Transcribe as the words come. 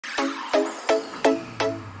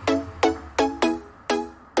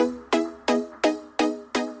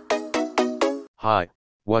Hi,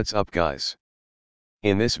 what's up guys?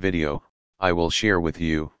 In this video, I will share with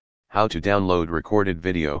you how to download recorded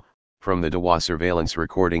video from the Dahua surveillance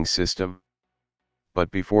recording system. But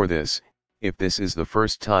before this, if this is the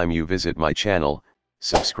first time you visit my channel,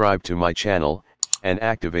 subscribe to my channel and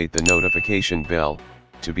activate the notification bell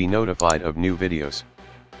to be notified of new videos.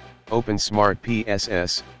 Open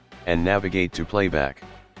Smartpss and navigate to playback.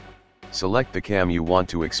 Select the cam you want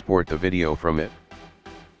to export the video from it.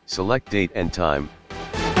 Select date and time.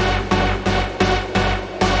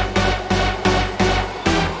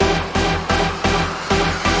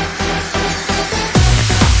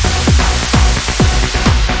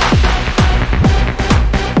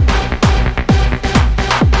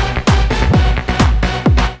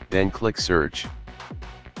 Then click search.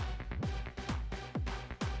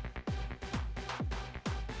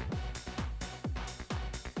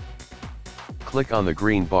 Click on the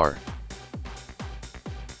green bar.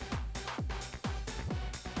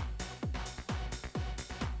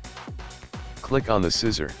 Click on the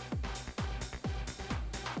scissor.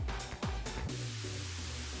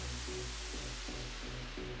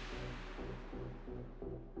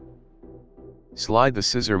 Slide the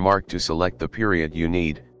scissor mark to select the period you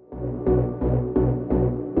need.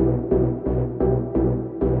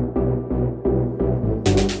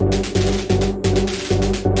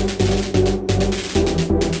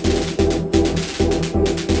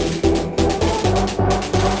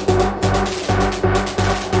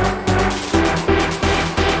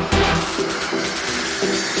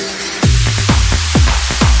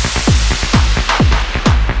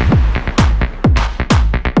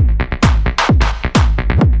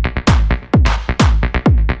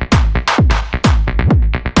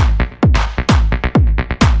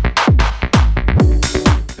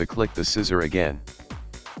 Click the scissor again.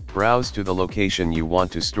 Browse to the location you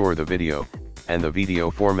want to store the video, and the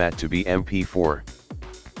video format to be MP4.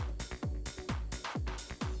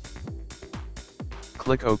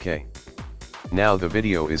 Click OK. Now the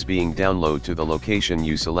video is being downloaded to the location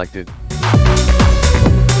you selected.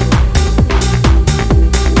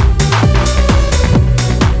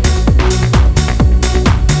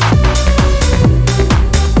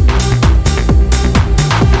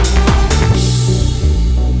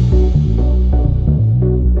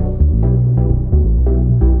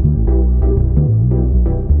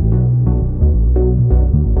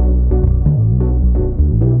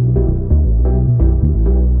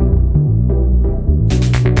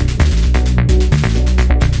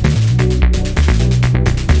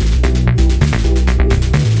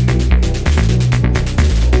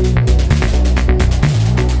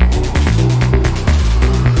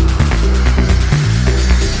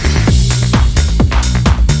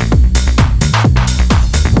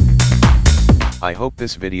 I hope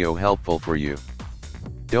this video helpful for you.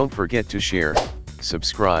 Don't forget to share,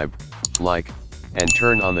 subscribe, like, and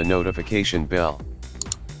turn on the notification bell.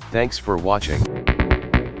 Thanks for watching.